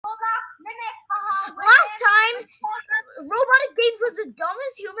Robotic Games was the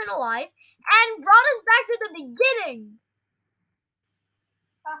dumbest human alive and brought us back to the beginning.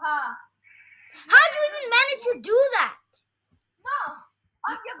 How'd you even manage to do that? No,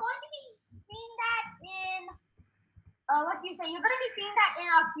 you're going to be seeing that in what do you say? You're going to be seeing that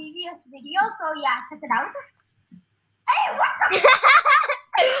in our previous video. So yeah, check it out. Hey, what the?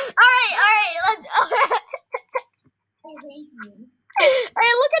 all right, let's. I hate you.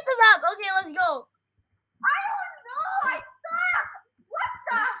 Alright, look at the map. Okay, let's go. I don't know. I suck. What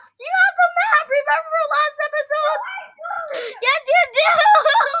the? You have the map. Remember last episode? I do. Yes, you do.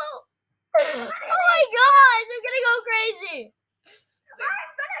 Oh my gosh, I'm gonna go crazy.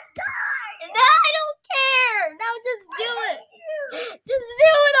 I'm gonna die. No, I don't care. Now just do it. Just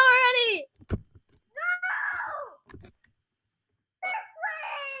do it already. No. This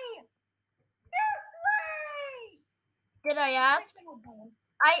way. This way. Did I ask?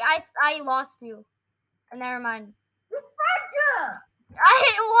 I lost you. Never mind. You fudger.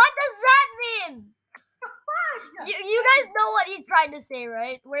 What does that mean? You guys know what he's trying to say,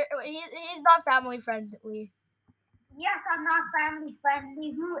 right? He's not family friendly. Yes, I'm not family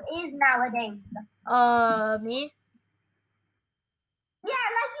friendly. Who is nowadays? Me? Yeah,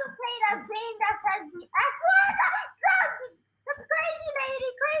 like you played a game that says the F word. The crazy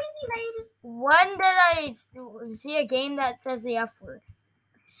lady. When did I see a game that says the F word?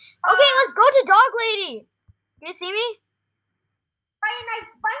 Okay, let's go to Doglady. Do you see me? Fine, nice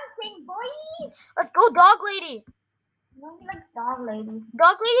fighting, boy. Let's go, Doglady. Nobody likes Doglady.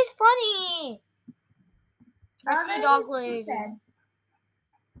 Doglady's funny. I see Doglady.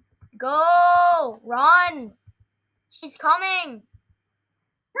 Go, run. She's coming.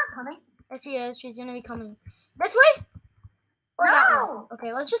 Not coming. Yes, she is. She's gonna be coming. This way? Or no. That way?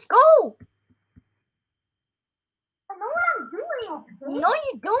 Okay, let's just go. I know what I'm doing. Okay? No,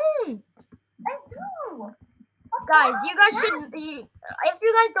 you don't. I do. Guys, you guys should. If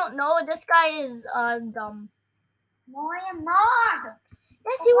you guys don't know, this guy is dumb. No, I am not.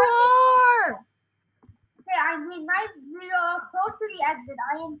 Yes, you are. Okay, I mean, we are close to the exit.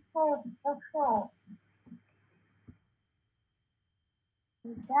 I am full.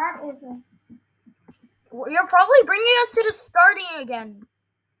 That is a... You're probably bringing us to the starting again.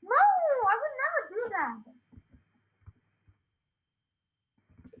 No, I would never do that.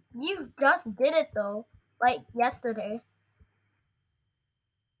 You just did it though, like yesterday.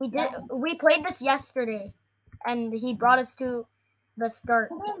 We played this yesterday, and he brought us to the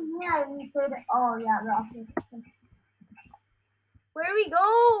start. Yeah, we played it. Oh yeah, Where do we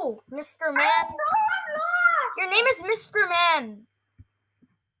go, Mr. Man? I'm lost. Your name is Mr. Man.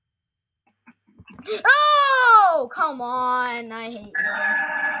 Oh, come on! I hate you.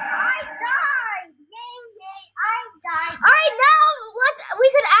 I died. Yay! I died. All right, now we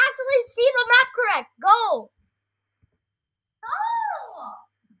could actually see the map correct. Go. No.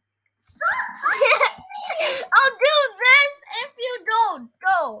 Stop touching me. I'll do this if you don't.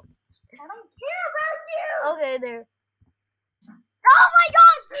 Go. I don't care about you. Okay, there. Oh my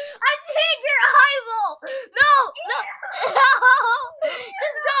gosh! I'm seeing your eyeball. No.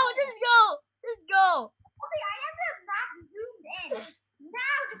 Just go. Okay, I have the map zoomed in.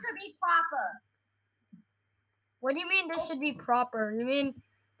 Now this should be proper. What do you mean this should be proper? You mean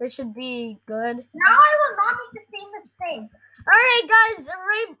this should be good? Now I will not make the same mistake. Alright guys,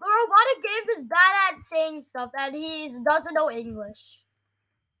 Robotic Games is bad at saying stuff and he doesn't know English.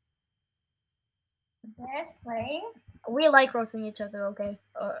 This way. We like roasting each other, okay?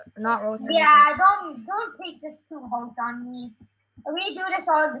 Not roasting each Yeah, other. don't take this too hard on me. We do this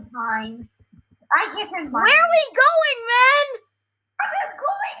all the time. I give him money. Where are we going, man? I'm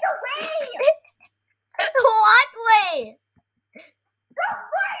going the way. What way? The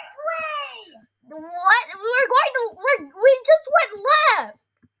right way. What? We just went left.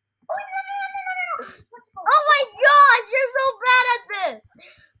 Oh, no. Oh my gosh, you're so bad at this.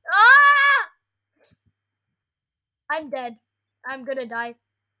 Ah! I'm dead. I'm gonna die.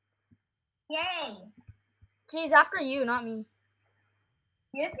 Yay. She's after you, not me.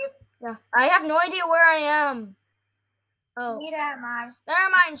 Is it? Yeah. I have no idea where I am. Oh. Neither am I. Never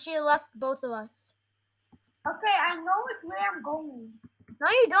mind, she left both of us. Okay, I know which way I'm going. No,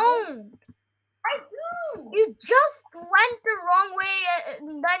 you don't. I do. You just went the wrong way,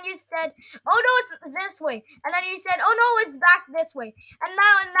 and then you said, "Oh no, it's this way," and then you said, "Oh no, it's back this way." And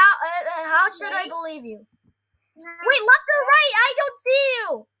now, how should I believe you? Wait, left or right? I don't see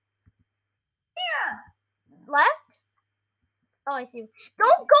you. Here. Left? Oh, I see you.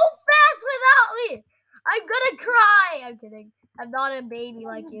 Don't go fast without me. I'm gonna cry. I'm kidding. I'm not a baby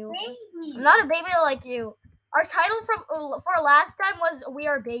like you. Baby. I'm not a baby like you. Our title for last time was "We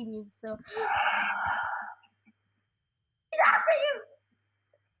Are Babies." So you?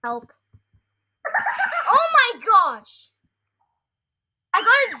 Help. Oh my gosh! I got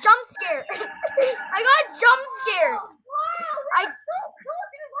a jump scare. I got a jump scare. Oh, wow, I- that's so cool.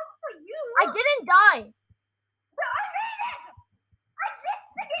 Did it work for you? I didn't die. No, I made it. I did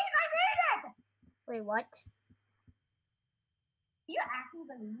the game. I made it. Wait, what? Do you actually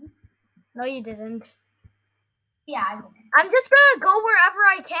believe? No, you didn't. Yeah, I didn't. I'm just gonna go wherever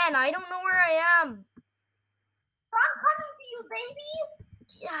I can. I don't know where I am. So I'm coming to you, baby.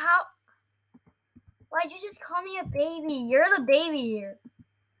 Yeah, how? Why'd you just call me a baby? You're the baby here.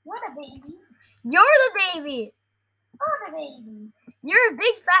 You're the baby. You're the baby. You're the baby. You're a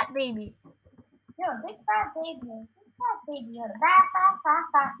big fat baby. You're a big fat baby. You're a big fat baby. You're the fat.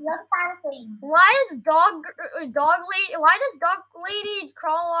 You're the fattest baby. Why is dog lady? Why does dog lady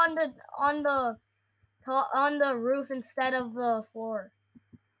crawl on the roof instead of the floor?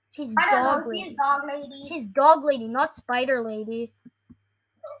 She's I don't dog know. lady. She's dog lady. She's dog lady, not spider lady.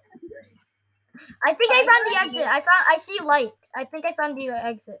 I think I found the exit. I see light. I think I found the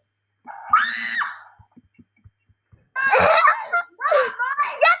exit.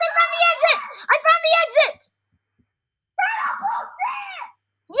 Yes, I found the exit. I found the exit.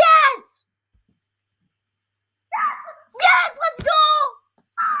 Yes. Yes, let's go.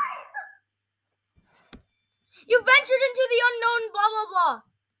 You ventured into the unknown, blah, blah, blah.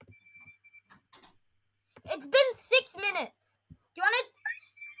 It's been 6 minutes. Do you want to...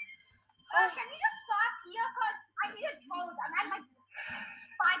 Can we just stop here? Because I need a toad. I'm at like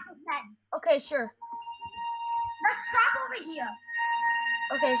 5%. Okay, sure. Let's stop over here.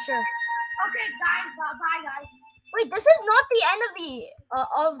 Okay, sure. Okay, guys. Bye, guys. Wait, this is not the end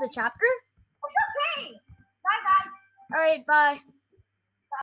of the chapter? It's okay. Bye, guys. All right, bye.